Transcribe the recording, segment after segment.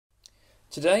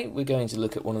Today we're going to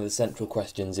look at one of the central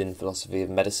questions in philosophy of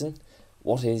medicine.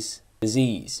 What is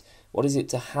disease? What is it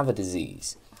to have a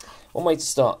disease? One way to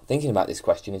start thinking about this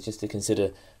question is just to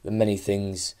consider the many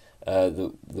things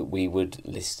that we would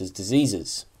list as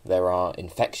diseases. There are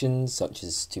infections such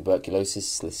as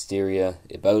tuberculosis, listeria,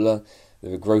 Ebola.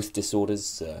 There are growth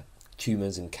disorders,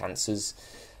 tumours and cancers.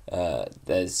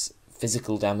 There's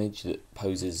physical damage that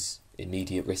poses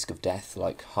immediate risk of death,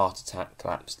 like heart attack,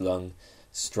 collapsed lung,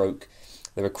 stroke.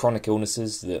 There are chronic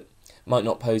illnesses that might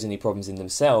not pose any problems in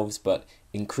themselves but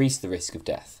increase the risk of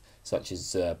death, such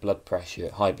as blood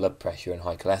pressure, high blood pressure and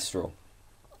high cholesterol.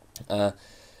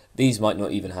 These might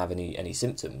not even have any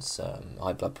symptoms.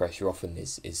 High blood pressure often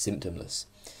is symptomless.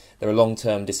 There are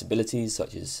long-term disabilities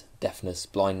such as deafness,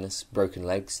 blindness, broken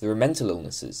legs. There are mental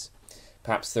illnesses.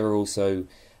 Perhaps there are also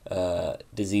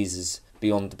diseases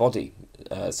beyond the body.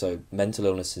 So mental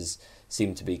illnesses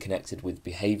seem to be connected with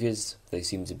behaviours. They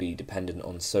seem to be dependent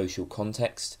on social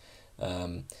context.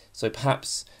 So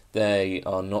perhaps they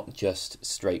are not just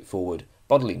straightforward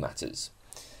bodily matters.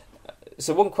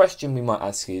 So one question we might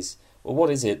ask is, well, what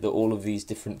is it that all of these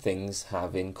different things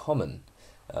have in common?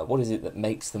 What is it that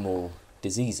makes them all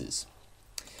diseases?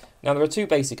 Now there are two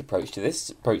basic approaches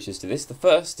to this. The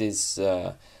first is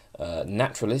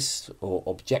naturalist or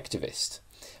objectivist.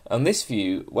 On this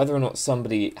view, whether or not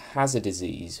somebody has a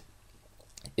disease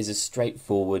is a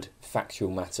straightforward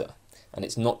factual matter, and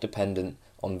it's not dependent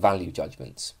on value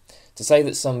judgments. To say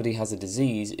that somebody has a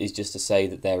disease is just to say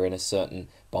that they're in a certain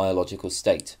biological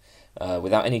state,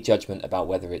 without any judgment about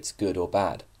whether it's good or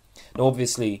bad. Now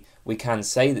obviously we can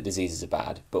say that diseases are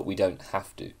bad, but we don't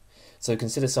have to. So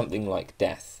consider something like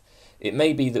death. It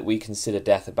may be that we consider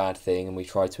death a bad thing and we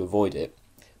try to avoid it,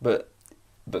 but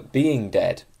being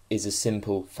dead is a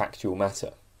simple factual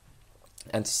matter.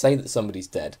 And to say that somebody's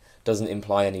dead doesn't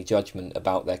imply any judgment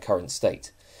about their current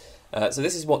state. So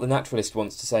this is what the naturalist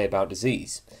wants to say about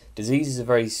disease. Disease is a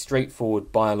very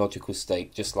straightforward biological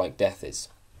state, just like death is.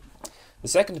 The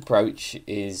second approach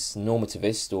is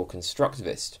normativist or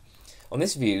constructivist. On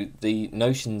this view, the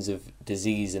notions of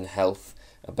disease and health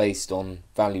are based on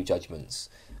value judgments,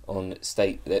 on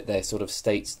they're sort of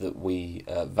states that we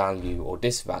value or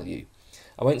disvalue.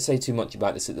 I won't say too much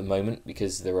about this at the moment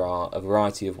because there are a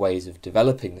variety of ways of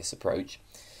developing this approach.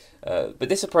 But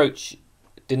this approach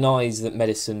denies that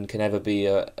medicine can ever be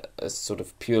a sort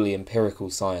of purely empirical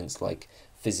science like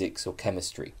physics or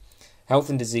chemistry. Health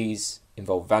and disease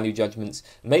involve value judgments.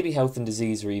 Maybe health and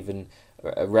disease are even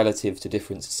relative to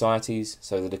different societies,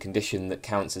 so that a condition that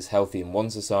counts as healthy in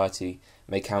one society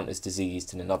may count as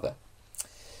diseased in another.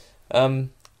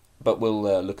 But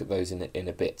we'll look at those in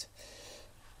a bit.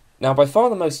 Now, by far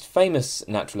the most famous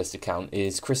naturalist account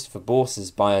is Christopher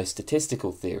Boorse's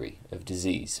biostatistical theory of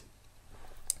disease.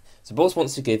 So Boorse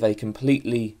wants to give a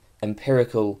completely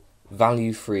empirical,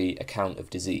 value-free account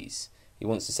of disease. He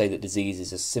wants to say that disease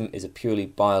is a purely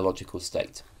biological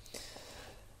state.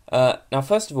 Now,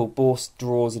 first of all, Boorse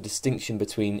draws a distinction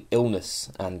between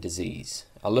illness and disease.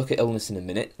 I'll look at illness in a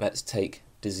minute. Let's take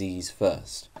disease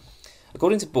first.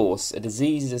 According to Boorse, a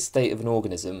disease is a state of an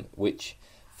organism which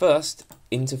first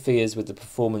interferes with the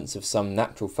performance of some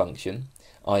natural function,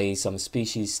 i.e. some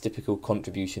species' typical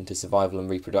contribution to survival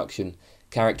and reproduction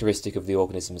characteristic of the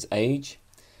organism's age,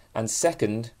 and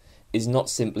second, is not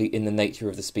simply in the nature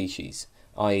of the species,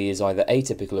 i.e. is either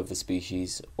atypical of the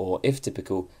species or, if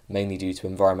typical, mainly due to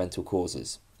environmental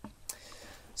causes.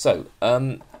 So,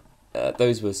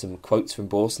 those were some quotes from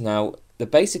Boorse. Now, the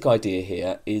basic idea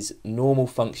here is normal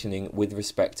functioning with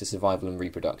respect to survival and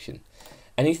reproduction.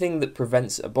 Anything that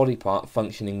prevents a body part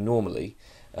functioning normally,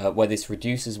 where this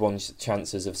reduces one's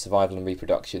chances of survival and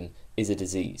reproduction, is a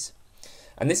disease.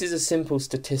 And this is a simple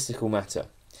statistical matter.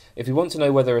 If we want to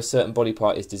know whether a certain body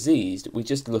part is diseased, we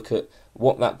just look at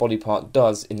what that body part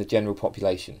does in the general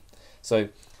population. So,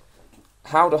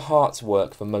 how do hearts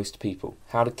work for most people?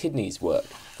 How do kidneys work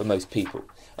for most people?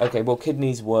 Okay, well,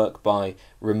 kidneys work by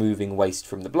removing waste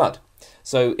from the blood.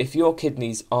 So if your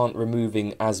kidneys aren't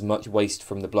removing as much waste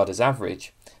from the blood as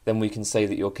average, then we can say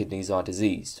that your kidneys are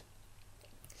diseased.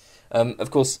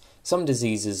 Of course, some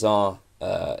diseases are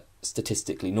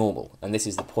statistically normal, and this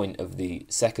is the point of the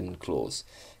second clause.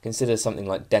 Consider something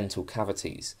like dental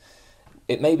cavities.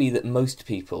 It may be that most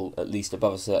people, at least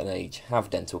above a certain age,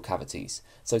 have dental cavities.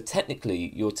 So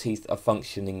technically, your teeth are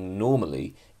functioning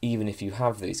normally, even if you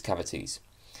have these cavities.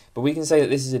 But we can say that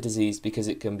this is a disease because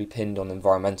it can be pinned on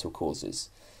environmental causes.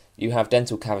 You have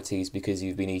dental cavities because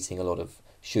you've been eating a lot of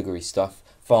sugary stuff,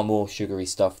 far more sugary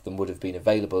stuff than would have been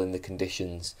available in the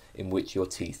conditions in which your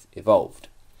teeth evolved.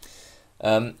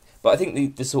 But I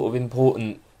think the sort of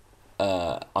important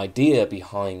idea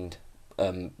behind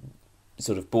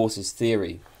sort of Boorse's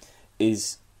theory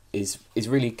is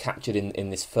really captured in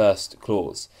this first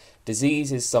clause.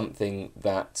 Disease is something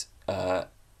that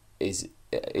it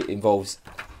involves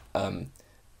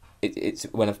it's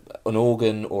when an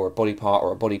organ or a body part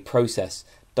or a body process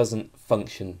doesn't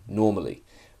function normally,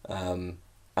 and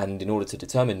in order to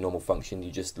determine normal function,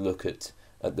 you just look at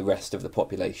the rest of the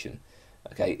population.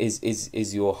 Okay,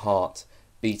 is your heart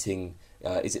beating?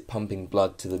 Is it pumping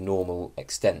blood to the normal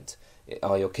extent?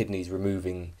 Are your kidneys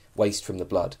removing waste from the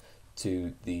blood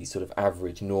to the sort of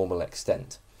average normal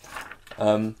extent?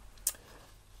 Now,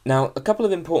 a couple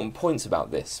of important points about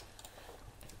this.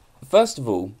 First of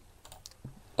all,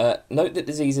 note that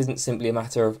disease isn't simply a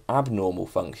matter of abnormal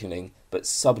functioning, but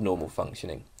subnormal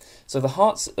functioning. So the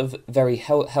hearts of very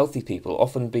healthy people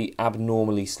often beat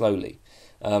abnormally slowly.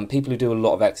 People who do a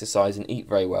lot of exercise and eat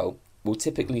very well will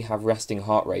typically have resting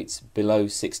heart rates below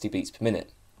 60 beats per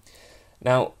minute.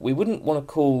 Now, we wouldn't want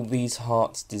to call these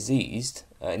hearts diseased.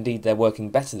 Indeed, they're working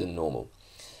better than normal.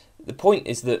 The point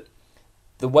is that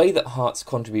the way that hearts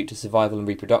contribute to survival and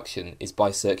reproduction is by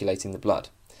circulating the blood.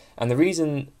 And the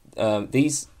reason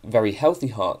these very healthy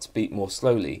hearts beat more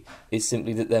slowly is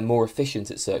simply that they're more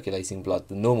efficient at circulating blood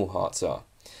than normal hearts are.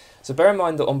 So bear in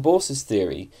mind that on Boorse's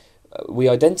theory, we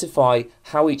identify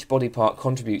how each body part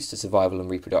contributes to survival and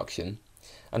reproduction,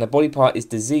 and a body part is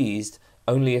diseased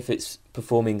only if it's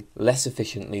performing less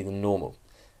efficiently than normal.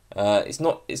 It's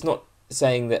not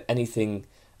saying that anything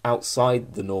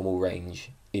outside the normal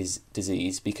range is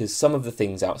disease, because some of the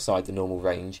things outside the normal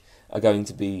range are going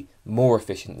to be more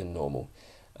efficient than normal,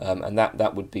 and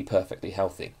that would be perfectly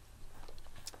healthy.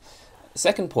 The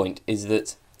second point is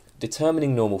that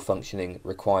determining normal functioning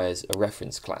requires a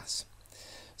reference class.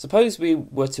 Suppose we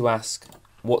were to ask,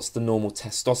 what's the normal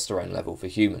testosterone level for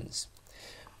humans?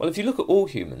 Well, if you look at all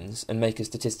humans and make a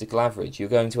statistical average, you're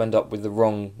going to end up with the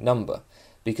wrong number,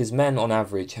 because men on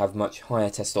average have much higher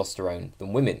testosterone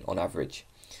than women on average.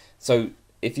 So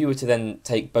if you were to then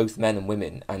take both men and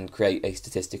women and create a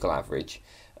statistical average,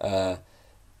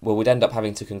 we'd end up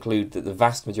having to conclude that the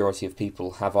vast majority of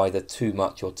people have either too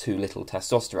much or too little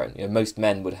testosterone. Most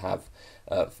men would have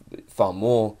far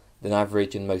more than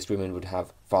average, and most women would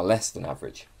have far less than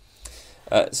average.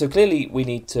 So clearly we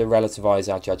need to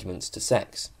relativize our judgments to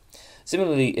sex.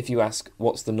 Similarly, if you ask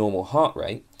what's the normal heart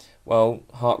rate, well,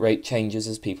 heart rate changes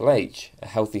as people age. A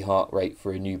healthy heart rate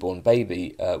for a newborn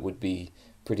baby would be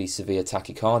pretty severe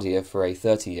tachycardia for a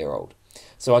 30-year-old.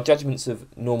 So our judgments of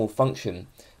normal function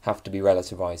have to be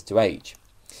relativized to age.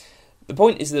 The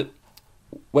point is that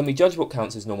when we judge what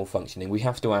counts as normal functioning, we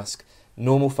have to ask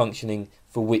normal functioning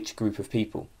for which group of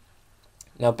people.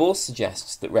 Now, Boorse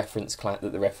suggests that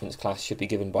the reference class should be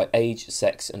given by age,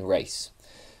 sex, and race.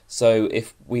 So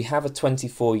if we have a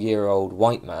 24-year-old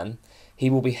white man, he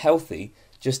will be healthy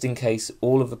just in case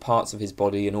all of the parts of his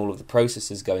body and all of the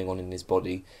processes going on in his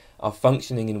body are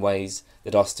functioning in ways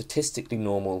that are statistically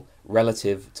normal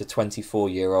relative to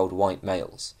 24-year-old white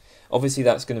males. Obviously,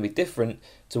 that's going to be different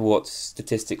to what's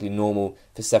statistically normal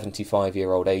for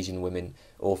 75-year-old Asian women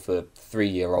or for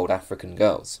 3-year-old African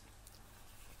girls.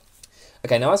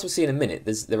 Okay, now as we'll see in a minute,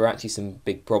 there are actually some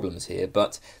big problems here,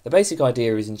 but the basic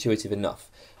idea is intuitive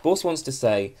enough. Boorse wants to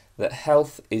say that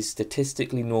health is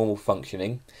statistically normal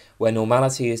functioning, where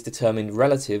normality is determined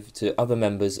relative to other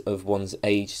members of one's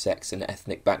age, sex, and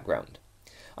ethnic background.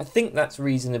 I think that's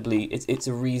it's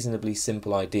a reasonably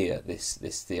simple idea, this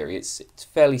theory. It's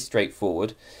fairly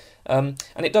straightforward, and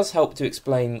it does help to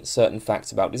explain certain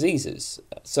facts about diseases.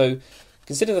 So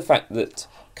consider the fact that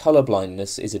colour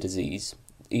blindness is a disease,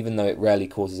 even though it rarely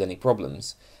causes any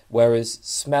problems, whereas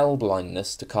smell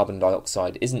blindness to carbon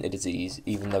dioxide isn't a disease,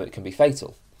 even though it can be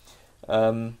fatal.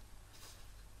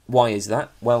 Why is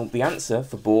that? Well, the answer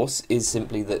for Boorse is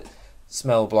simply that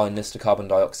smell blindness to carbon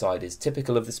dioxide is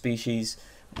typical of the species,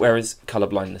 whereas colour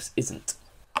blindness isn't.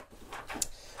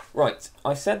 Right,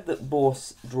 I said that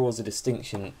Boorse draws a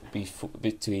distinction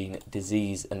between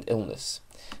disease and illness.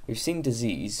 We've seen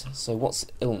disease, so what's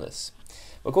illness?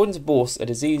 According to Boorse, a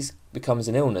disease becomes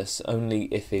an illness only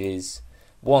if it is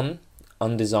 1.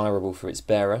 Undesirable for its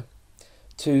bearer,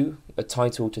 2. A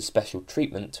title to special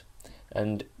treatment,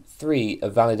 and 3. A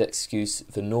valid excuse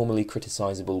for normally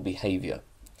criticisable behaviour.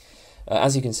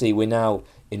 As you can see, we're now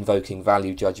invoking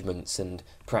value judgments and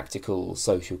practical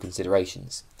social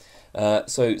considerations.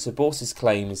 So Boorse's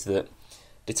claim is that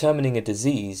determining a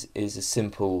disease is a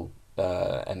simple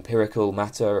empirical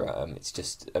matter. It's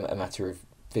just a matter of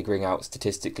figuring out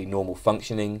statistically normal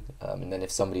functioning, and then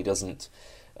if somebody doesn't,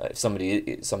 if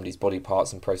somebody's body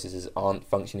parts and processes aren't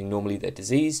functioning normally, they're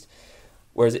diseased.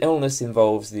 Whereas illness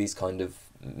involves these kind of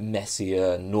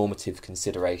messier normative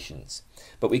considerations,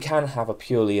 but we can have a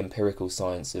purely empirical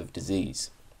science of disease.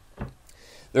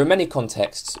 There are many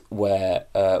contexts where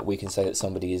we can say that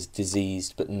somebody is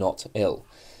diseased but not ill.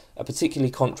 A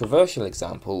particularly controversial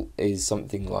example is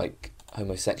something like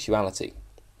homosexuality.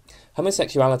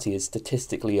 Homosexuality is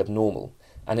statistically abnormal,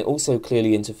 and it also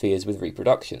clearly interferes with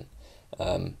reproduction.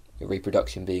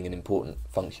 Reproduction being an important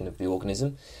function of the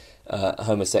organism.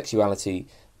 Homosexuality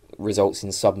results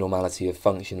in subnormality of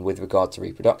function with regard to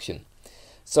reproduction.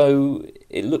 So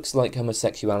it looks like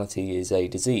homosexuality is a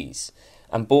disease,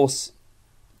 and Boorse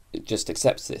just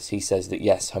accepts this. He says that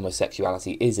yes,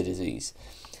 homosexuality is a disease.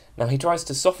 Now he tries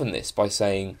to soften this by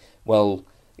saying, well,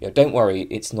 don't worry,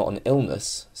 it's not an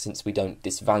illness since we don't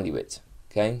disvalue it.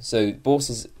 Okay, so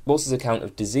Boorse's account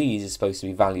of disease is supposed to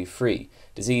be value-free.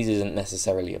 Disease isn't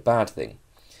necessarily a bad thing.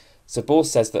 So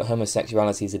Boorse says that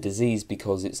homosexuality is a disease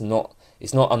because because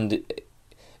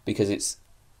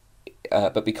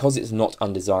it's not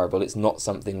undesirable, it's not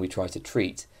something we try to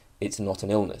treat, it's not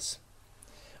an illness.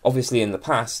 Obviously in the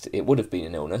past it would have been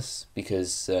an illness,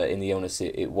 because in the illness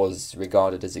it was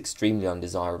regarded as extremely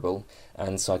undesirable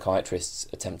and psychiatrists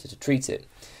attempted to treat it.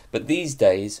 But these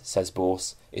days, says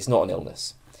Boorse, it's not an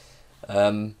illness.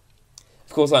 Of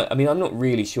course, I'm not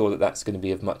really sure that that's going to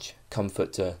be of much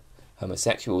comfort to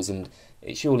homosexuals, and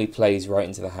it surely plays right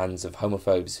into the hands of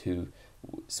homophobes who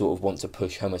sort of want to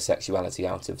push homosexuality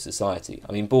out of society.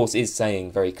 I mean, Boorse is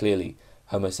saying very clearly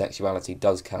homosexuality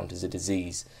does count as a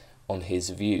disease on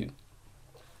his view.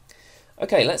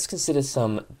 Okay, let's consider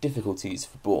some difficulties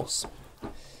for Boorse.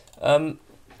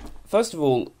 First of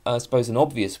all, I suppose an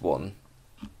obvious one,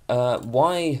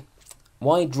 why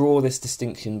draw this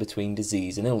distinction between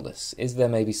disease and illness? Is there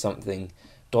maybe something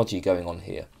dodgy going on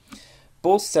here?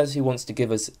 Boorse says he wants to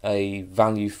give us a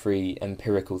value-free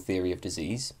empirical theory of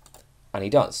disease, and he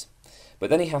does. But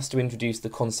then he has to introduce the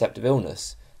concept of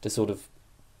illness to sort of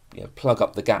plug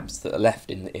up the gaps that are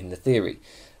left in the theory.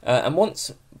 And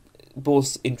once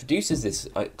Boorse introduces this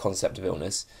concept of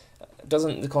illness,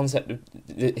 doesn't the concept of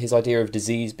his idea of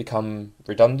disease become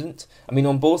redundant? I mean,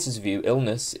 on Boorse's view,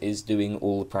 illness is doing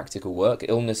all the practical work.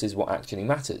 Illness is what actually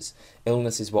matters.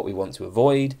 Illness is what we want to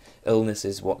avoid. Illness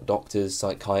is what doctors,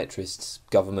 psychiatrists,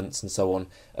 governments and so on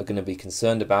are going to be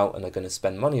concerned about and are going to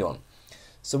spend money on.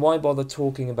 So why bother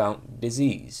talking about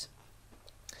disease?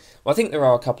 Well, I think there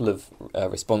are a couple of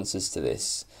responses to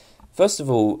this. First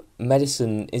of all,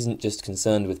 medicine isn't just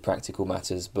concerned with practical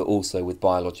matters, but also with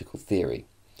biological theory.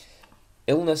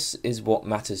 Illness is what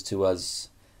matters to us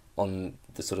on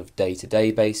the sort of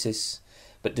day-to-day basis,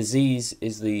 but disease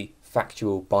is the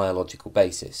factual biological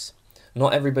basis.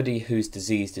 Not everybody who's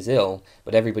diseased is ill,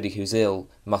 but everybody who's ill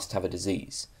must have a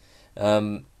disease.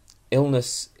 An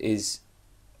illness is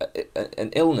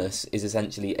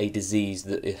essentially a disease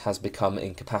that it has become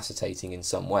incapacitating in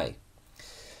some way.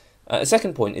 A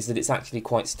second point is that it's actually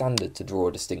quite standard to draw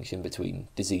a distinction between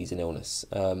disease and illness.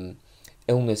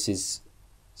 Illness is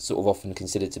sort of often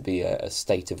considered to be a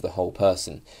state of the whole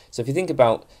person. So if you think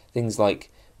about things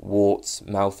like warts,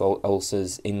 mouth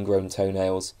ulcers, ingrown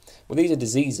toenails, well, these are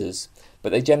diseases,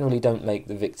 but they generally don't make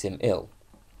the victim ill.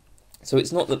 So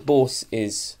it's not that Boorse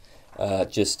is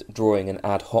just drawing an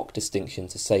ad hoc distinction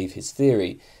to save his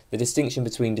theory. The distinction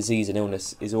between disease and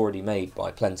illness is already made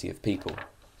by plenty of people.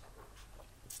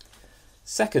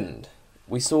 Second,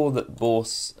 we saw that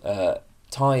Boorse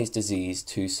ties disease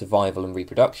to survival and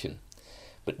reproduction.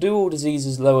 But do all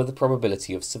diseases lower the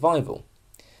probability of survival?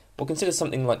 Well, consider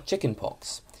something like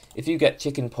chickenpox. If you get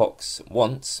chickenpox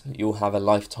once, you'll have a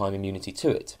lifetime immunity to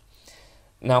it.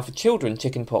 Now, for children,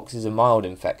 chickenpox is a mild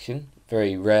infection,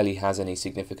 very rarely has any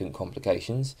significant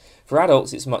complications. For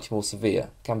adults, it's much more severe,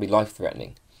 can be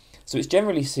life-threatening. So it's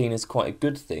generally seen as quite a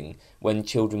good thing when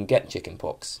children get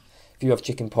chickenpox. If you have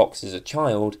chickenpox as a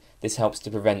child, this helps to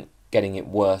prevent getting it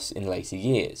worse in later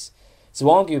years. So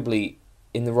arguably,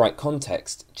 in the right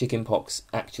context, chickenpox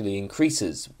actually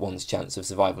increases one's chance of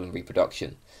survival and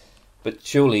reproduction. But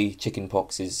surely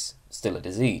chickenpox is still a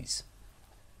disease.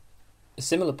 A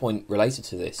similar point related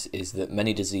to this is that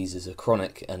many diseases are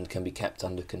chronic and can be kept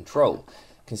under control.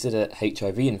 Consider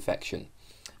HIV infection.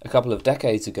 A couple of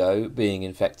decades ago, being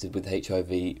infected with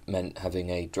HIV meant having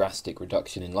a drastic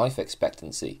reduction in life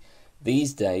expectancy.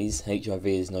 These days, HIV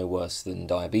is no worse than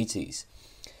diabetes.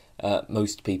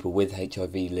 Most people with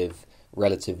HIV live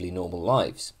relatively normal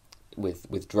lives.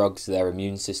 With drugs, their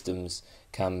immune systems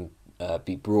can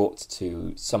be brought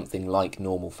to something like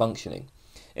normal functioning.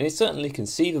 And it's certainly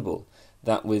conceivable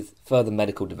that with further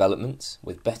medical developments,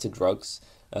 with better drugs,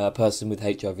 a person with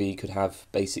HIV could have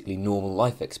basically normal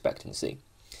life expectancy.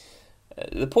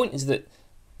 The point is that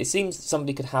it seems that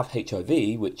somebody could have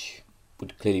HIV, which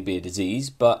would clearly be a disease,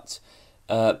 but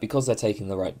because they're taking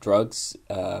the right drugs,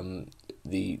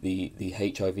 the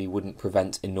HIV wouldn't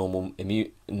prevent a normal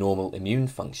immune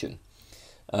function.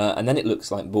 And then it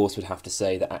looks like Boorse would have to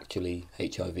say that actually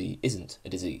HIV isn't a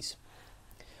disease.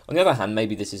 On the other hand,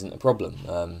 maybe this isn't a problem.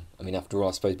 I mean, after all,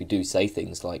 I suppose we do say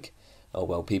things like, oh,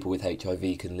 well, people with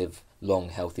HIV can live long,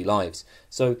 healthy lives.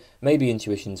 So maybe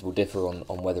intuitions will differ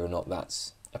on whether or not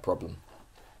that's a problem.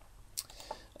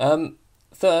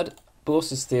 Third,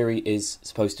 Boorse's theory is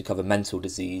supposed to cover mental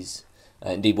disease.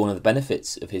 Indeed, one of the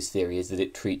benefits of his theory is that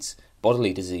it treats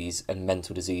bodily disease and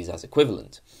mental disease as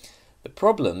equivalent. The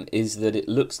problem is that it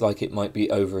looks like it might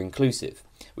be over-inclusive.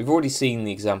 We've already seen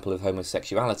the example of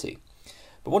homosexuality.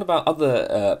 But what about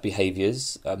other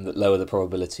behaviours that lower the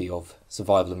probability of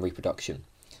survival and reproduction,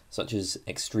 such as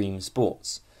extreme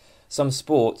sports? Some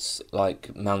sports,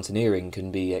 like mountaineering,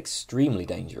 can be extremely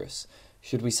dangerous.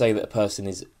 Should we say that a person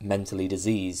is mentally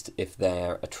diseased if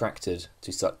they're attracted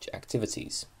to such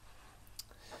activities?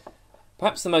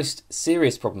 Perhaps the most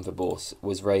serious problem for Boorse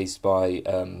was raised by,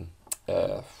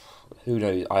 who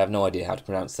knows, I have no idea how to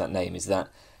pronounce that name. Is that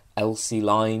Elsie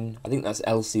Line? I think that's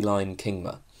Elsie Line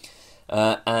Kingma.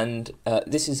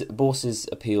 This is Boorse's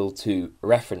appeal to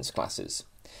reference classes.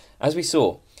 As we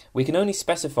saw, we can only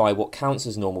specify what counts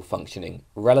as normal functioning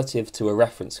relative to a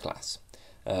reference class,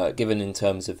 given in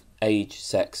terms of age,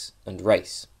 sex, and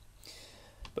race.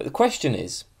 But the question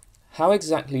is, how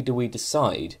exactly do we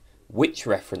decide which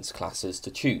reference classes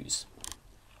to choose?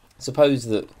 Suppose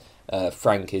that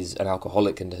Frank is an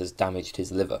alcoholic and has damaged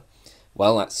his liver.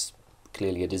 Well, that's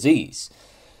clearly a disease.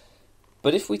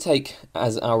 But if we take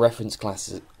as our reference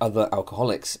classes other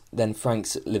alcoholics, then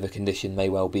Frank's liver condition may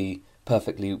well be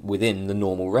perfectly within the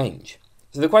normal range.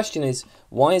 So the question is,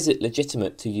 why is it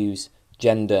legitimate to use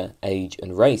gender, age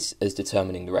and race as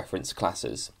determining the reference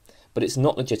classes, but it's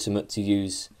not legitimate to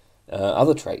use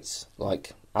other traits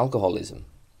like alcoholism?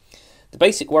 The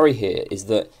basic worry here is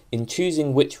that in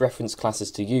choosing which reference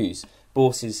classes to use,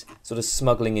 Boorse is sort of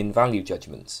smuggling in value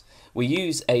judgments. We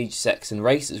use age, sex and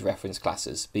race as reference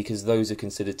classes because those are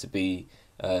considered to be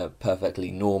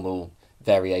perfectly normal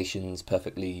variations,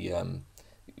 perfectly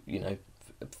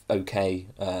okay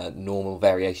normal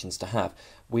variations to have.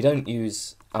 We don't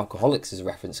use alcoholics as a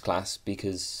reference class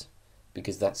because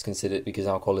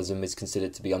alcoholism is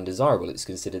considered to be undesirable. It's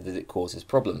considered that it causes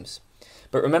problems.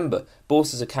 But remember,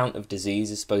 Boorse's account of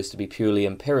disease is supposed to be purely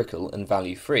empirical and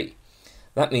value-free.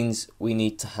 That means we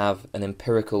need to have an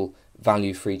empirical,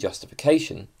 value-free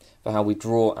justification for how we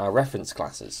draw our reference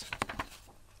classes.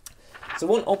 So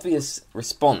one obvious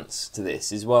response to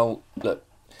this is, well, look,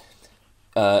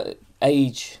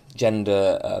 age,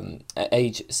 gender,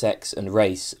 age, sex and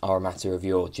race are a matter of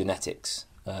your genetics.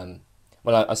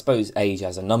 Well, I suppose age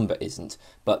as a number isn't,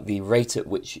 but the rate at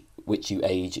which you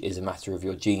age is a matter of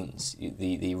your genes.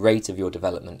 The rate of your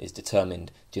development is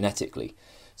determined genetically.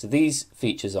 So these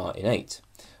features are innate.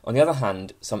 On the other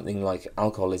hand, something like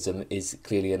alcoholism is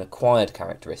clearly an acquired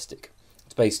characteristic.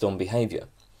 It's based on behaviour.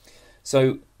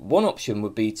 So one option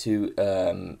would be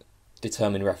to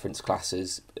determine reference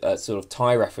classes, sort of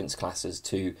tie reference classes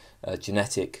to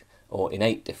genetic or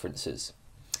innate differences.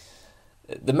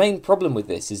 The main problem with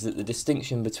this is that the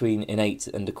distinction between innate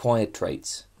and acquired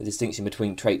traits, the distinction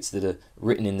between traits that are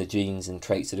written in the genes and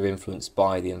traits that are influenced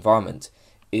by the environment,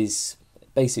 is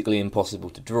basically impossible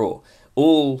to draw.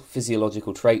 All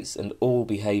physiological traits and all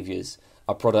behaviours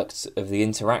are products of the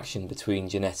interaction between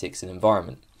genetics and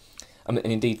environment. And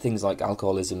indeed, things like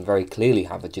alcoholism very clearly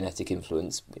have a genetic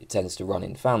influence. It tends to run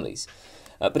in families.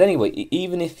 But anyway,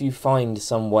 even if you find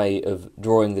some way of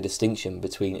drawing the distinction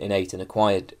between innate and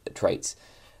acquired traits,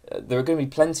 there are going to be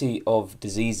plenty of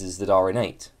diseases that are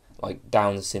innate, like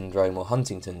Down syndrome or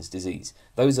Huntington's disease.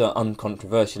 Those are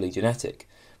uncontroversially genetic,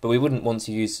 but we wouldn't want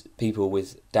to use people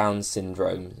with Down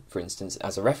syndrome, for instance,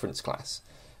 as a reference class.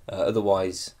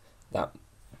 Otherwise, that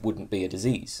wouldn't be a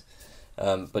disease,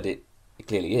 but it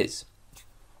clearly is.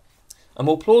 A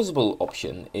more plausible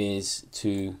option is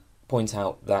to point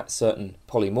out that certain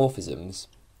polymorphisms,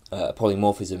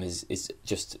 polymorphism is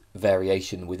just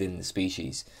variation within the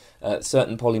species,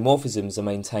 certain polymorphisms are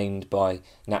maintained by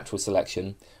natural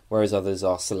selection, whereas others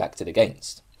are selected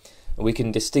against. We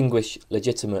can distinguish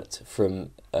legitimate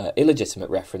from illegitimate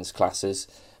reference classes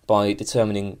by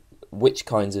determining which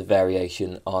kinds of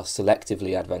variation are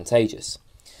selectively advantageous.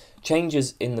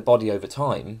 Changes in the body over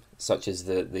time, such as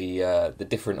the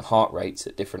different heart rates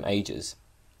at different ages,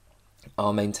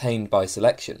 are maintained by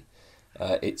selection.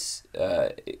 It's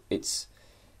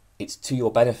to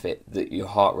your benefit that your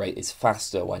heart rate is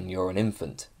faster when you're an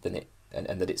infant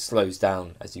and that it slows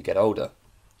down as you get older.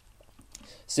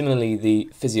 Similarly, the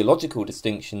physiological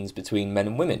distinctions between men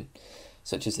and women,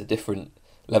 such as the different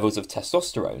levels of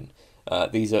testosterone,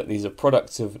 these are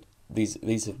products of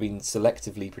these have been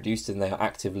selectively produced and they are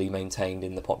actively maintained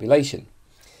in the population.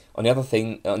 On the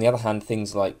other hand,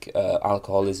 things like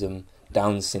alcoholism,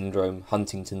 Down syndrome,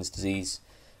 Huntington's disease,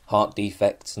 heart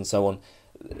defects, and so on,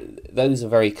 those are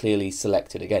very clearly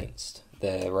selected against.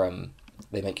 They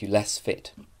make you less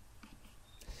fit.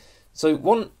 So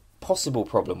one possible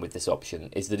problem with this option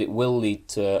is that it will lead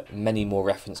to many more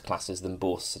reference classes than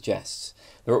Boorse suggests.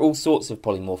 There are all sorts of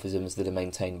polymorphisms that are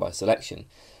maintained by selection.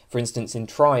 For instance, in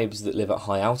tribes that live at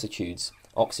high altitudes,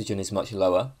 oxygen is much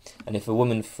lower, and if a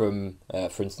woman from,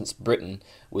 for instance, Britain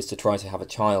was to try to have a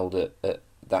child at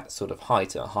that sort of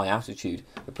height, at a high altitude,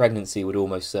 the pregnancy would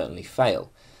almost certainly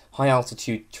fail. High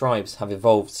altitude tribes have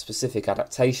evolved specific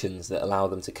adaptations that allow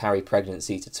them to carry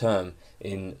pregnancy to term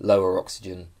in lower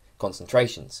oxygen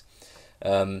concentrations.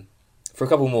 For a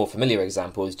couple more familiar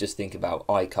examples, just think about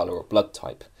eye colour or blood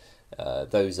type.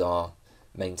 Those are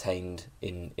maintained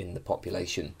in the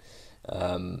population.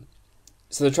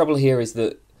 So the trouble here is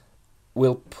that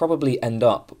we'll probably end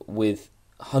up with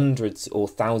hundreds or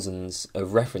thousands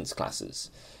of reference classes.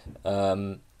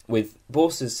 With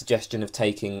Boorse's suggestion of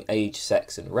taking age,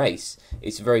 sex and race,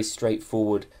 it's very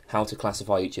straightforward how to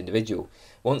classify each individual.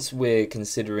 Once we're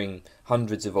considering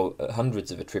hundreds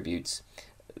of attributes,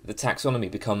 the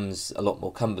taxonomy becomes a lot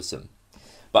more cumbersome.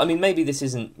 But I mean, maybe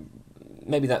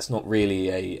that's not really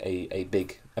a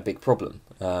big problem.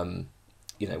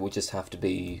 We'll just have to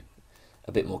be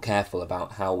a bit more careful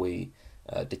about how we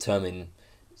determine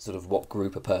sort of what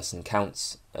group a person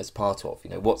counts as part of.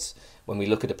 When we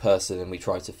look at a person and we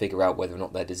try to figure out whether or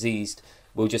not they're diseased,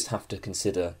 we'll just have to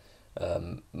consider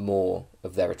more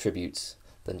of their attributes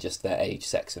than just their age,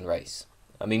 sex and race.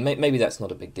 I mean, maybe that's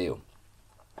not a big deal.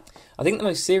 I think the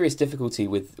most serious difficulty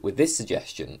with this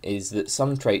suggestion is that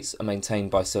some traits are maintained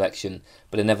by selection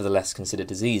but are nevertheless considered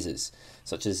diseases,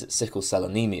 such as sickle cell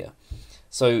anemia.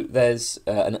 So there's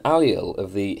an allele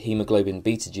of the hemoglobin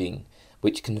beta gene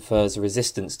which confers a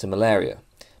resistance to malaria,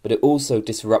 but it also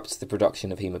disrupts the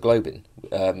production of hemoglobin,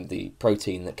 the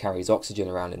protein that carries oxygen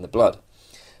around in the blood.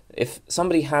 If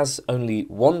somebody has only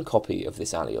one copy of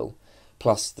this allele,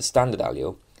 plus the standard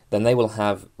allele, then they will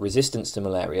have resistance to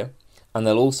malaria, and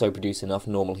they'll also produce enough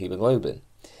normal hemoglobin.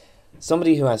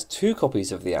 Somebody who has two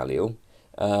copies of the allele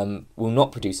will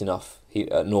not produce enough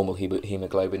normal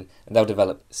hemoglobin, and they'll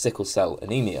develop sickle cell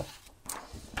anemia.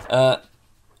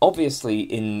 Obviously,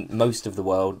 in most of the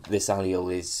world, this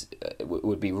allele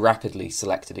would be rapidly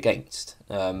selected against.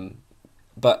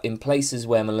 But in places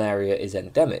where malaria is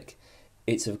endemic,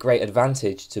 it's of great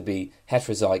advantage to be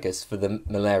heterozygous for the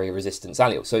malaria resistance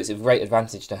allele. So it's of great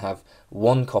advantage to have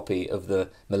one copy of the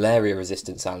malaria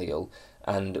resistance allele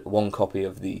and one copy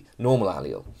of the normal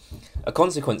allele. A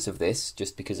consequence of this,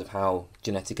 just because of how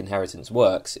genetic inheritance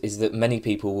works, is that many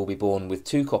people will be born with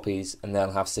two copies and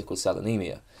they'll have sickle cell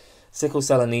anemia. Sickle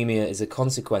cell anemia is a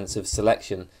consequence of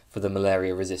selection for the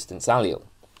malaria resistance allele.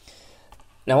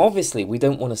 Now, obviously, we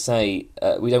don't want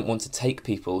to take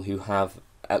people who have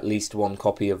at least one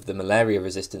copy of the malaria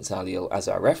resistance allele as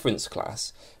our reference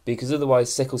class, because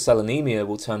otherwise sickle cell anemia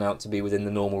will turn out to be within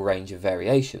the normal range of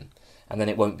variation, and then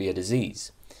it won't be a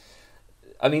disease.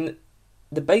 I mean,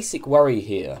 the basic worry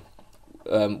here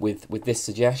with this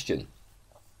suggestion,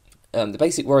 the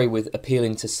basic worry with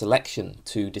appealing to selection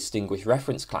to distinguish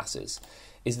reference classes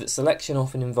is that selection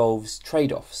often involves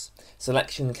trade-offs.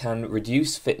 Selection can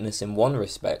reduce fitness in one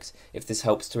respect if this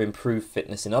helps to improve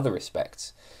fitness in other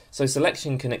respects. So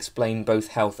selection can explain both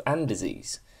health and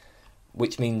disease,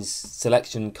 which means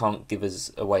selection can't give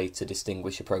us a way to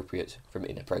distinguish appropriate from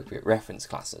inappropriate reference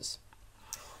classes.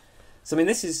 So I mean,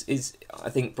 this is I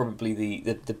think probably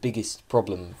the biggest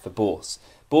problem for Boorse.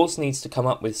 Boorse needs to come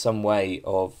up with some way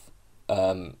of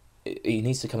he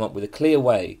needs to come up with a clear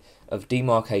way of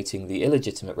demarcating the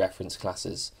illegitimate reference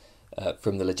classes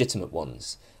from the legitimate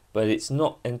ones, but it's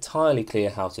not entirely clear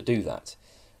how to do that.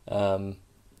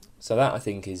 So that, I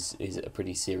think, is a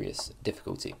pretty serious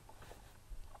difficulty.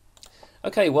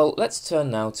 Okay, well, let's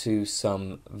turn now to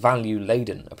some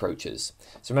value-laden approaches.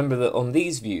 So remember that on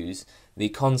these views, the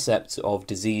concepts of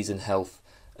disease and health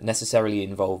necessarily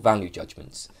involve value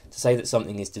judgments. To say that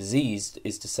something is diseased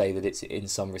is to say that it's in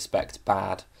some respect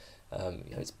bad.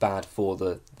 It's bad for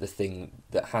the thing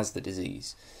that has the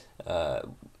disease,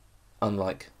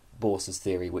 unlike Boorse's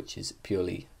theory, which is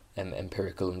purely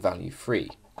empirical and value-free.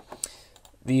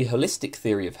 The holistic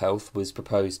theory of health was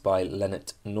proposed by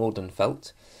Lennart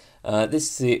Nordenfelt.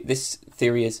 This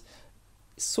theory is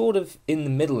sort of in the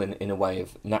middle in a way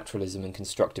of naturalism and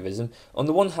constructivism. On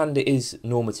the one hand, it is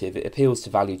normative, it appeals to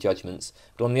value judgments,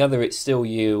 but on the other, it still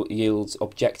yields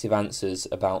objective answers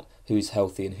about who's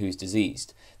healthy and who's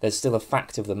diseased. There's still a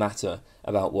fact of the matter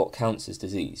about what counts as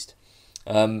diseased.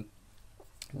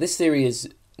 This theory is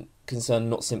concerned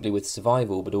not simply with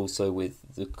survival, but also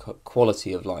with the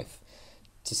quality of life.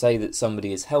 To say that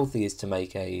somebody is healthy is to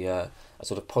make a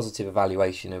sort of positive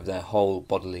evaluation of their whole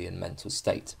bodily and mental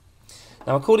state.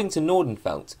 Now, according to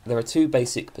Nordenfelt, there are two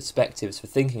basic perspectives for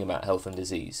thinking about health and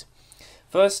disease.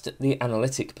 First, the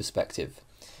analytic perspective.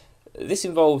 This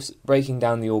involves breaking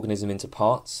down the organism into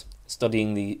parts,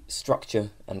 studying the structure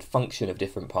and function of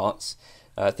different parts.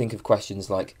 Think of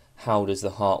questions like, how does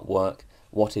the heart work?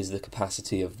 What is the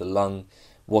capacity of the lung?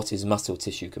 What is muscle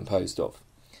tissue composed of?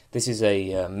 This is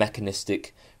a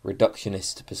mechanistic,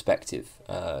 reductionist perspective,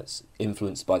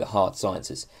 influenced by the hard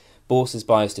sciences. Boorse's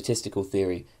biostatistical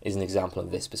theory is an example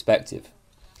of this perspective.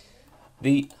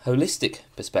 The holistic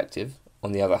perspective,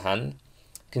 on the other hand,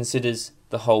 considers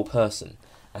the whole person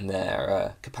and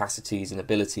their capacities and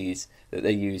abilities that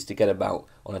they use to get about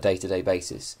on a day-to-day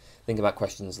basis. Think about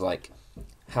questions like,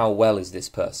 how well is this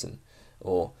person?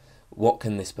 Or what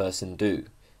can this person do?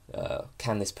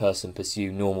 Can this person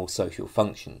pursue normal social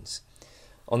functions?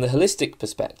 On the holistic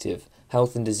perspective,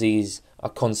 health and disease are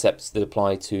concepts that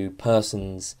apply to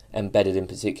persons embedded in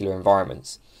particular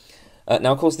environments.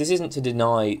 Now, of course, this isn't to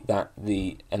deny that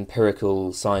the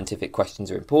empirical scientific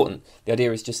questions are important. The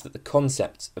idea is just that the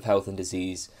concepts of health and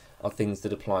disease are things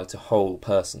that apply to whole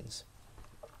persons.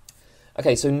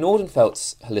 Okay, so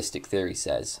Nordenfelt's holistic theory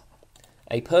says,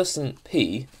 a person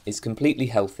P is completely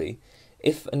healthy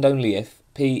if and only if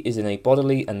P is in a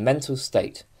bodily and mental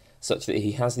state such that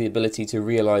he has the ability to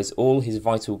realise all his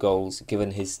vital goals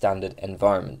given his standard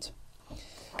environment.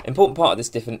 Important part of this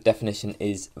definition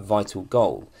is vital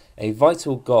goal. A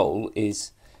vital goal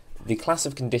is the class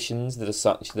of conditions that are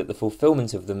such that the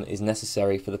fulfilment of them is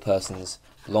necessary for the person's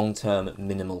long-term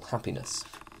minimal happiness.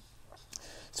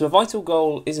 So a vital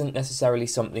goal isn't necessarily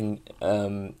something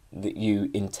that you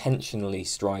intentionally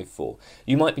strive for.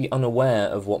 You might be unaware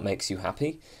of what makes you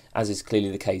happy, as is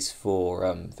clearly the case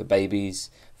for babies,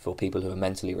 for people who are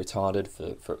mentally retarded,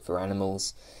 for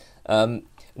animals.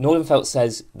 Nordenfelt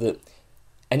says that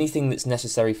anything that's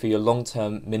necessary for your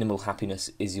long-term minimal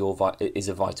happiness is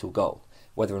a vital goal,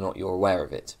 whether or not you're aware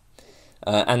of it.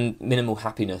 And minimal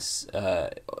happiness,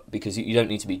 because you don't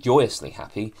need to be joyously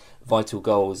happy, vital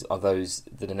goals are those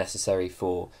that are necessary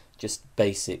for just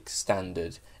basic,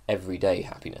 standard, everyday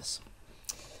happiness.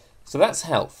 So that's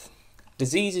health.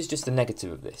 Disease is just a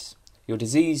negative of this. You're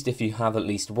diseased if you have at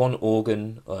least one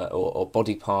organ or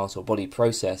body part or body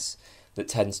process that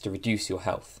tends to reduce your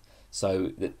health.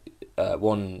 So that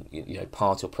one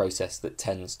part or process that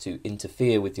tends to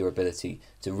interfere with your ability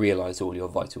to realise all your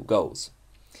vital goals.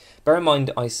 Bear in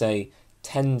mind, I say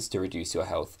tends to reduce your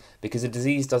health because a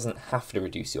disease doesn't have to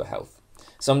reduce your health.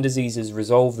 Some diseases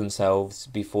resolve themselves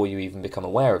before you even become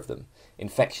aware of them.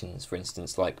 Infections, for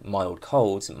instance, like mild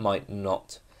colds, might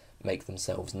not make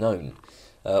themselves known.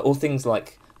 Or things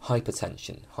like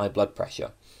hypertension, high blood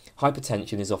pressure.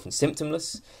 Hypertension is often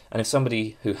symptomless, and if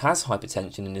somebody who has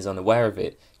hypertension and is unaware of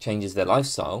it changes their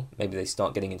lifestyle, maybe they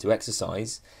start getting into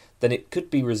exercise, then it could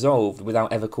be resolved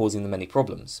without ever causing them any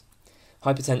problems.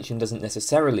 Hypertension doesn't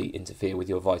necessarily interfere with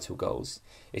your vital goals.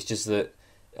 It's just that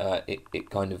it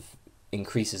kind of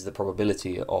increases the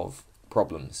probability of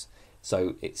problems,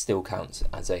 so it still counts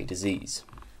as a disease.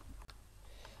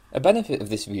 A benefit of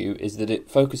this view is that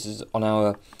it focuses on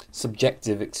our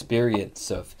subjective experience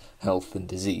of health and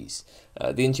disease.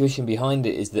 The intuition behind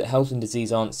it is that health and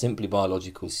disease aren't simply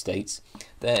biological states.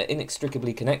 They're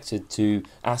inextricably connected to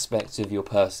aspects of your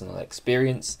personal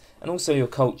experience and also your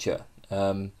culture.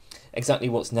 Exactly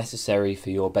what's necessary for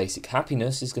your basic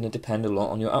happiness is going to depend a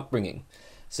lot on your upbringing.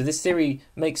 So this theory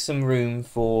makes some room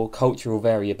for cultural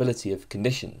variability of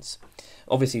conditions.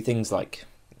 Obviously things like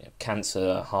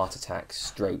cancer, heart attack,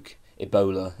 stroke,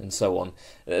 Ebola and so on,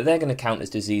 they're going to count as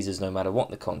diseases no matter what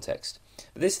the context.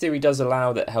 But this theory does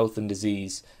allow that health and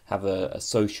disease have a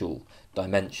social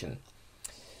dimension.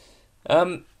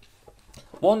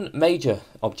 One major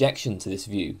objection to this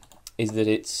view is that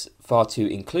it's far too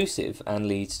inclusive and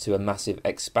leads to a massive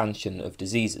expansion of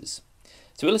diseases.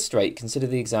 To illustrate, consider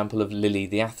the example of Lily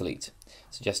the athlete,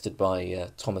 suggested by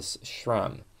Thomas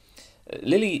Schramm.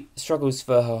 Lily struggles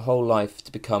for her whole life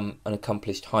to become an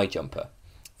accomplished high jumper.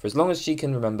 For as long as she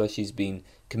can remember, she's been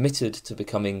committed to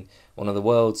becoming one of the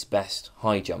world's best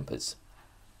high jumpers.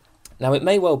 Now, it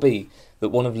may well be that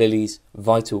one of Lily's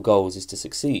vital goals is to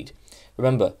succeed,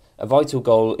 Remember, a vital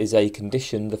goal is a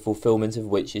condition the fulfilment of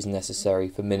which is necessary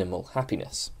for minimal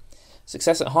happiness.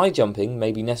 Success at high jumping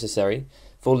may be necessary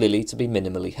for Lily to be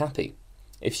minimally happy.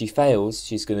 If she fails,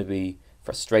 she's going to be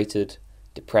frustrated,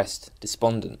 depressed,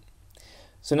 despondent.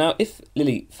 So now, if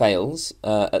Lily fails,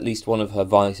 at least one of her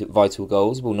vital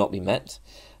goals will not be met,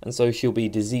 and so she'll be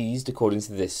diseased according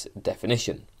to this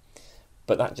definition.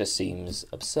 But that just seems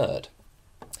absurd.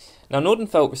 Now,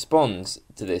 Nordenfelt responds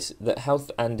to this that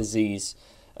health and disease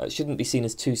shouldn't be seen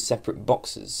as two separate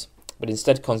boxes, but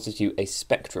instead constitute a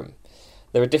spectrum.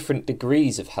 There are different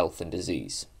degrees of health and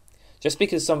disease. Just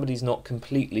because somebody's not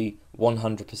completely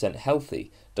 100%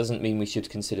 healthy doesn't mean we should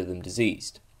consider them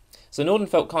diseased. So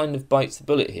Nordenfelt kind of bites the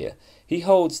bullet here. He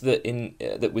holds that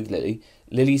that with Lily,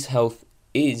 Lily's health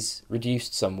is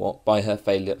reduced somewhat by her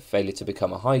failure to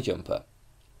become a high jumper,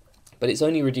 but it's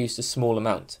only reduced a small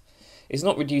amount. It's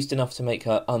not reduced enough to make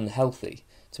her unhealthy,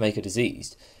 to make her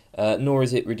diseased, nor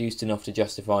is it reduced enough to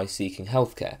justify seeking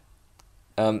healthcare.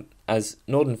 As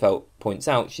Nordenfelt points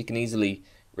out, she can easily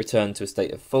return to a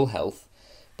state of full health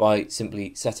by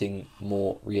simply setting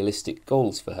more realistic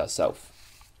goals for herself.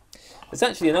 There's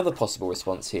actually another possible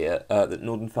response here that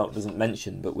Nordenfelt doesn't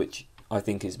mention, but which I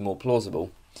think is more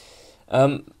plausible.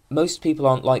 Most people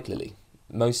aren't like Lily.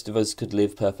 Most of us could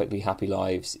live perfectly happy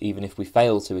lives even if we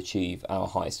fail to achieve our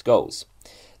highest goals.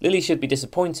 Lily should be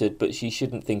disappointed, but she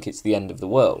shouldn't think it's the end of the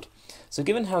world. So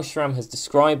given how Schramm has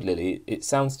described Lily, it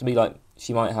sounds to me like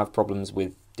she might have problems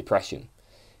with depression.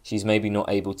 She's maybe not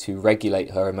able to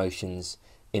regulate her emotions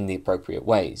in the appropriate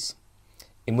ways,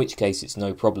 in which case it's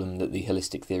no problem that the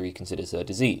holistic theory considers her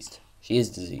diseased. She is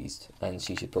diseased, and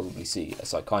she should probably see a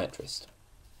psychiatrist.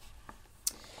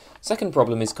 Second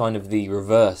problem is kind of the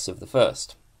reverse of the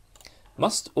first.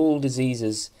 Must all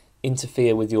diseases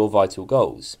interfere with your vital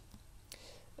goals?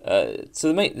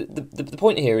 So the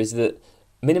point here is that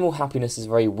minimal happiness is a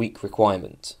very weak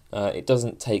requirement. It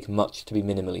doesn't take much to be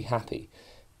minimally happy.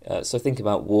 So think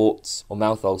about warts or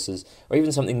mouth ulcers, or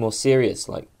even something more serious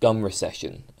like gum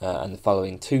recession and the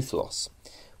following tooth loss.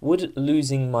 Would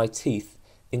losing my teeth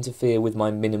interfere with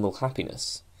my minimal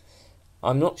happiness?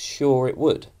 I'm not sure it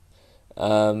would.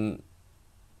 I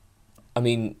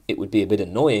mean, it would be a bit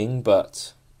annoying,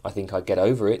 but I think I'd get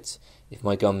over it. If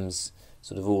my gums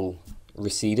sort of all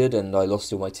receded and I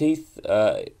lost all my teeth,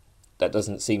 that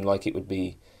doesn't seem like it would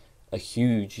be a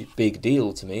huge, big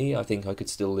deal to me. I think I could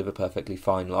still live a perfectly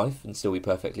fine life and still be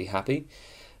perfectly happy.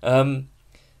 But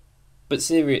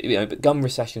gum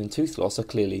recession and tooth loss are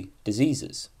clearly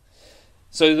diseases.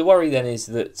 So the worry then is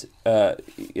that, as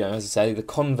I say, the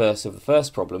converse of the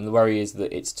first problem, the worry is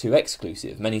that it's too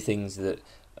exclusive. Many things that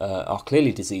are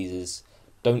clearly diseases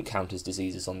don't count as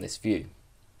diseases on this view.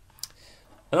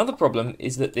 Another problem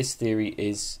is that this theory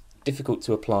is difficult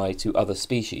to apply to other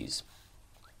species.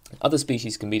 Other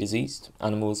species can be diseased.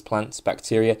 Animals, plants,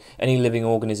 bacteria, any living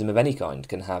organism of any kind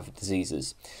can have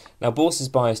diseases. Now, Boorse's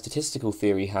biostatistical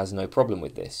theory has no problem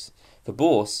with this. For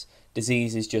Boorse,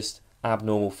 disease is just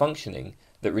abnormal functioning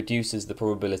that reduces the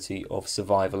probability of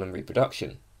survival and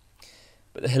reproduction.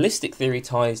 But the holistic theory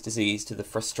ties disease to the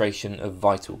frustration of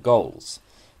vital goals,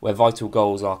 where vital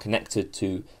goals are connected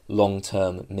to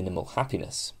long-term minimal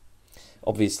happiness.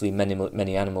 Obviously,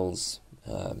 many animals,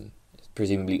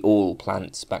 presumably all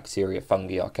plants, bacteria,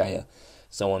 fungi, archaea,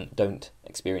 so on, don't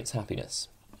experience happiness.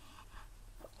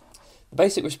 The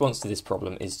basic response to this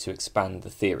problem is to expand the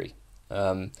theory.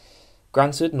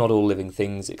 Granted, not all living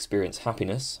things experience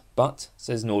happiness, but,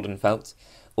 says Nordenfelt,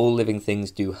 all living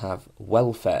things do have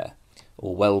welfare,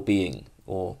 or well-being,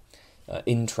 or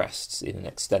interests in an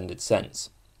extended sense.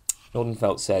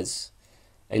 Nordenfelt says,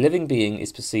 a living being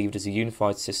is perceived as a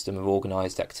unified system of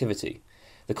organised activity,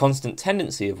 the constant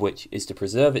tendency of which is to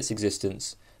preserve its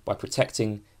existence by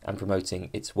protecting and promoting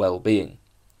its well-being.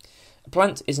 A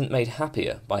plant isn't made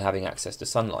happier by having access to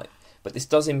sunlight, but this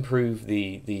does improve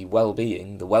the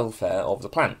well-being, the welfare of the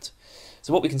plant.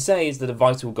 So what we can say is that a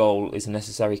vital goal is a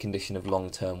necessary condition of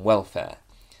long-term welfare.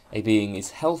 A being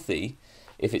is healthy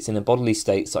if it's in a bodily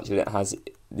state such that it has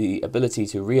the ability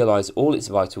to realise all its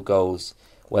vital goals,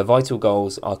 where vital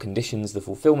goals are conditions the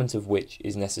fulfilment of which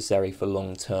is necessary for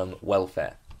long-term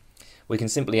welfare. We can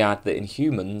simply add that in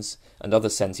humans and other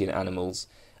sentient animals,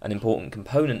 an important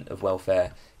component of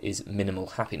welfare is minimal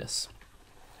happiness.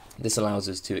 This allows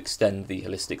us to extend the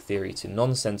holistic theory to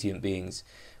non-sentient beings,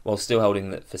 while still holding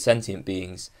that for sentient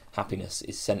beings, happiness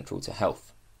is central to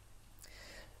health.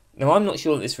 Now, I'm not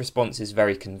sure that this response is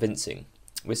very convincing.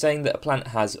 We're saying that a plant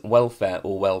has welfare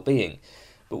or well-being,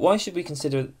 but why should we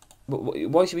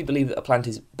believe that a plant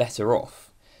is better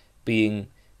off being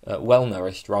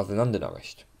well-nourished rather than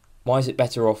undernourished? Why is it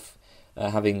better off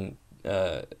having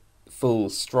full,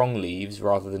 strong leaves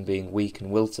rather than being weak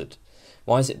and wilted?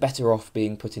 Why is it better off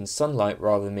being put in sunlight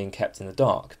rather than being kept in the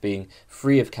dark, being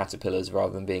free of caterpillars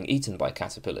rather than being eaten by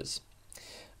caterpillars?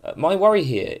 My worry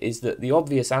here is that the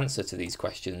obvious answer to these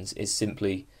questions is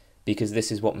simply because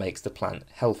this is what makes the plant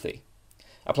healthy.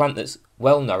 A plant that's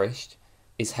well nourished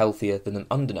is healthier than an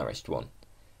undernourished one.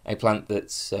 A plant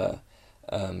that's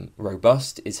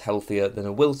robust is healthier than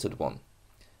a wilted one.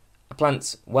 A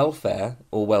plant's welfare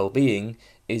or well-being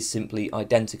is simply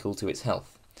identical to its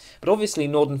health. But obviously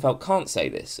Nordenfelt can't say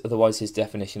this, otherwise his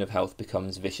definition of health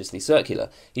becomes viciously circular.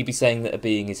 He'd be saying that a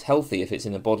being is healthy if it's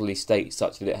in a bodily state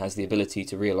such that it has the ability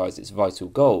to realise its vital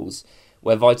goals,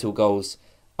 where vital goals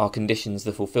are conditions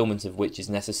the fulfilment of which is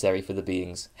necessary for the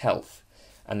being's health.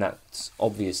 And that's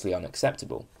obviously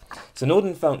unacceptable. So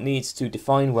Nordenfelt needs to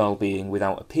define well-being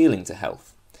without appealing to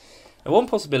health. And one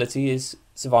possibility is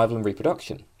survival and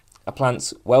reproduction. A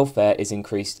plant's welfare is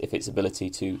increased if its ability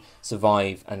to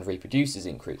survive and reproduce is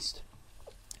increased.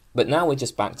 But now we're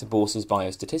just back to Boorse's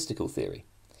biostatistical theory.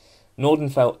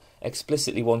 Nordenfelt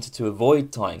explicitly wanted to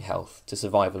avoid tying health to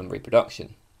survival and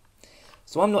reproduction.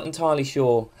 So I'm not entirely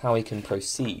sure how he can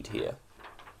proceed here.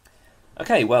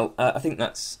 Okay, well, I think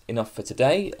that's enough for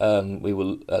today. We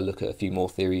will look at a few more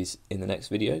theories in the next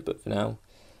video, but for now,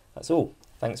 that's all.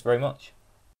 Thanks very much.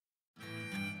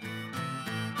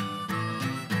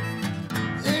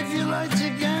 If you like to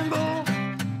gamble,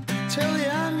 tell you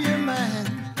I'm your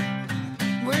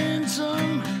man. Win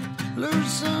some, lose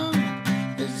some,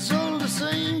 it's all the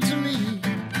same to me.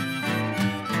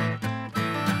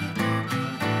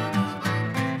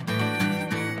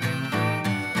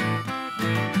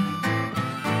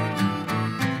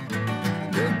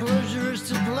 The pleasure is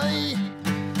to play,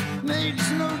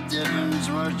 makes no difference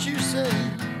what you say.